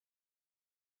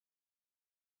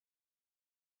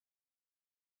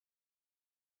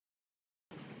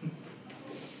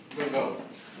Go.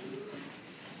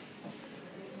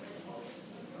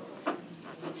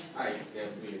 Alright, yeah,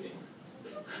 do your thing.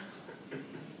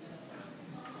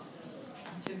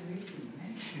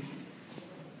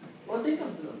 Well, think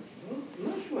of some. I'm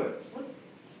not sure. What's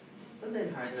the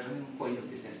entire point of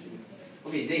this entry?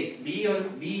 Okay, Zain, be you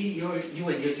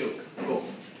and your jokes. Go.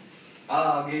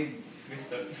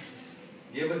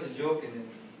 Give us a joke and then.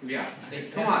 Yeah.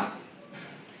 Come on.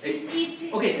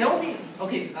 Okay, tell me.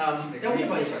 Okay, tell me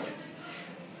about your project.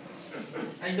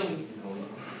 I don't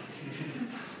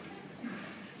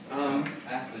know.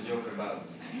 Ask the joke about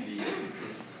the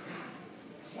kiss.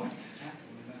 What? Ask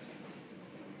him about the kiss.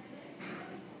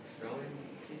 Spelling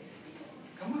kiss.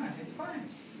 Come on, it's fine.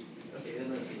 Okay,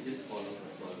 no, okay, just follow.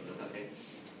 That's okay.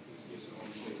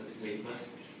 Wait, first.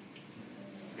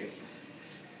 Okay.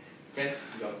 Ken,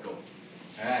 you got to go.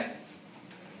 Alright.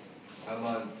 How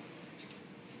about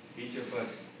each of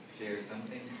us share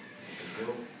something? A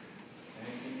joke?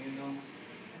 Anything you know?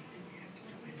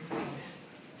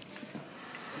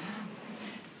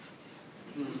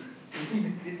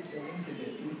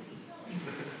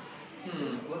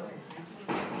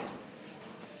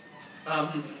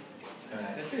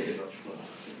 That's really not sure.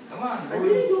 Come on. I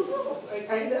really don't know. I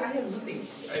have nothing.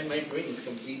 My brain is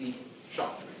completely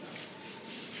shocked.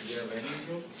 Do you have any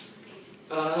joke?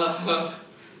 Come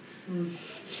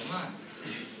on.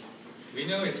 We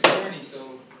know it's corny,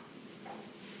 so.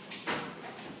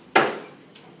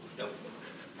 Nope.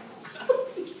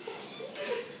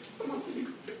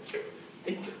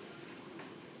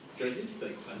 Can I just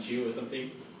like punch you or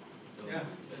something? Yeah.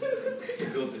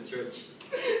 Go to church.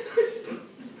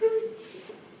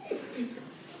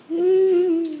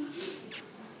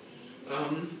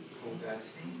 Oh God,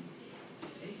 say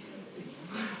something.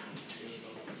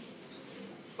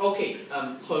 Okay,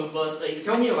 converse.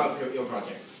 Tell me about your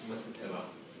project. What's it about?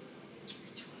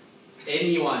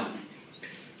 Anyone?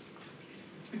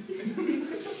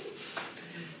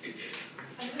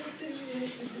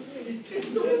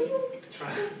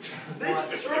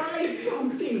 Let's try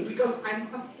something because I'm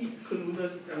not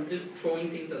clueless. I'm just throwing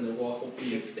things on the wall hoping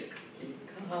they stick.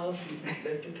 Come,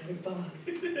 let the time pass.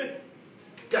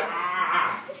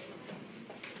 Ah!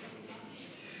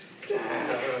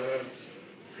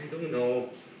 I don't know.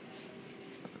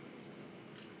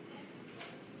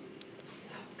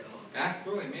 Ask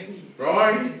Roy, maybe.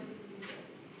 Roy!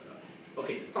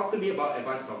 Okay, talk to me about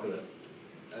advanced calculus.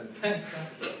 Advanced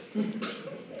calculus.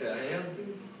 The hell,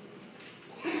 dude?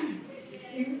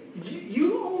 You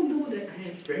all know that I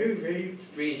have very, very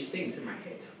strange things in my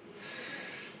head.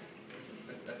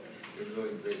 You're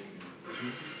going crazy.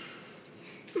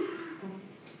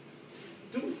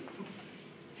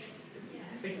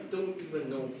 I don't even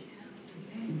know.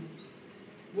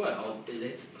 Well,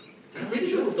 I'm pretty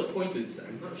sure there's a point to this.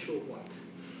 I'm not sure what.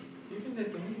 Even the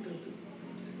tomato.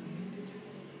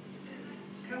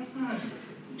 Come on.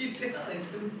 You tell it.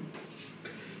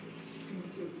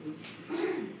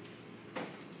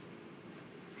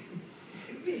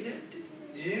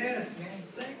 Yes, man.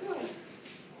 Like what?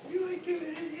 You are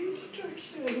given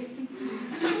instructions.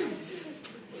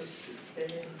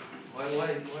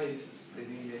 Why is it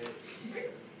standing there?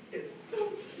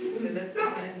 Let the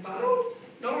time pass.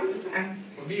 No, I'm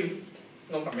confused.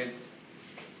 No comment.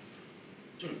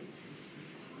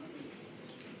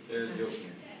 There's a joke.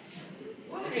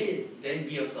 Why? Then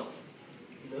be yourself.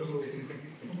 No. I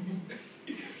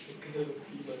cannot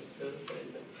be myself right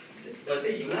now. But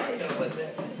then you lie like about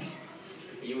that.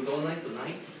 You don't like the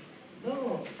lights? No,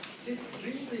 it's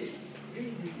really,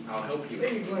 really I'll help you.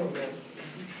 very good, man.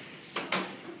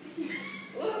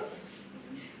 What?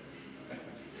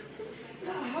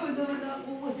 Nah, how do that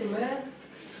work, man?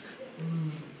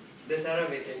 That's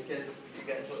Arabic in case you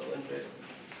guys were wondering.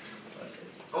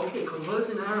 Okay, converse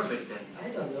in Arabic then. I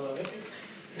don't know.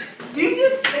 You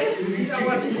just said that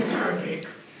wasn't in Arabic.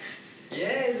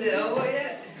 Yeah, is it over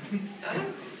yet? Huh?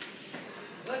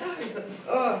 What happened?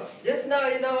 Oh, just now,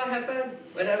 you know what happened?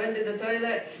 When I went to the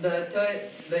toilet,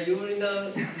 the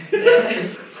urinal,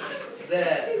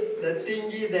 the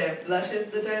thingy that flushes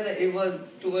the toilet, it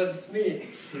was towards me.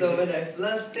 So when I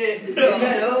flushed it, it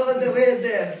went all the way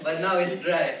there. But now it's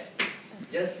dry.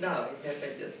 Just now, it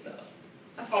happened just now.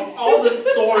 Of all the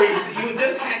stories, you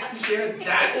just had to share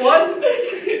that one?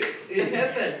 It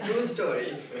happened, true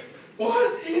story.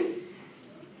 What is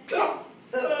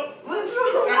What's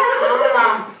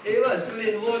wrong? It was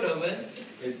clean water, man.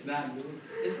 It's not good.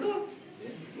 It's not.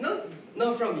 Yeah.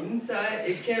 Not from inside.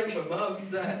 It came from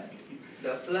outside.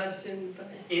 The flushing.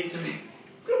 It's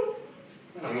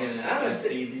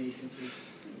STDs.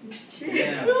 Shit.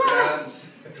 Yeah, crabs.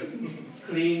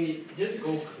 clean it. Just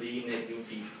go clean it. You'll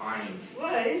be fine.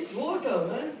 Why? It's water,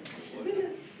 man.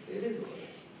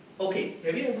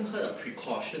 Have you ever heard of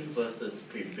precaution versus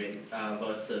treatment?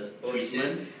 Oh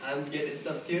shit, I'm getting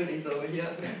some theories over here.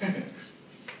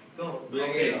 Go.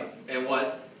 Okay, and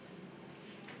what?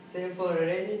 Same for a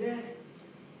rainy day.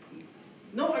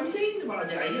 No, I'm saying about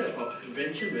the idea of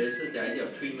prevention versus the idea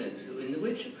of treatment, in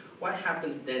which what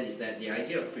happens then is that the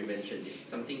idea of prevention is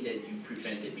something that you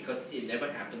prevent it because it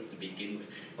never happens to begin with.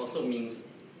 Also means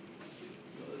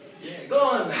Yeah, go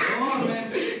on, man. Come on,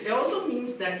 man. it also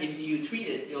means that if you treat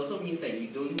it, it also means that you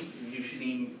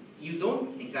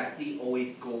don't exactly always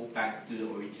go back to the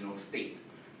original state.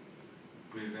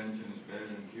 Prevention is better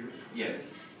than cure. Yes.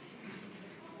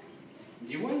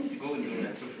 Do you want to go into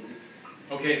astrophysics?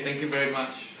 Okay, thank you very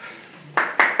much.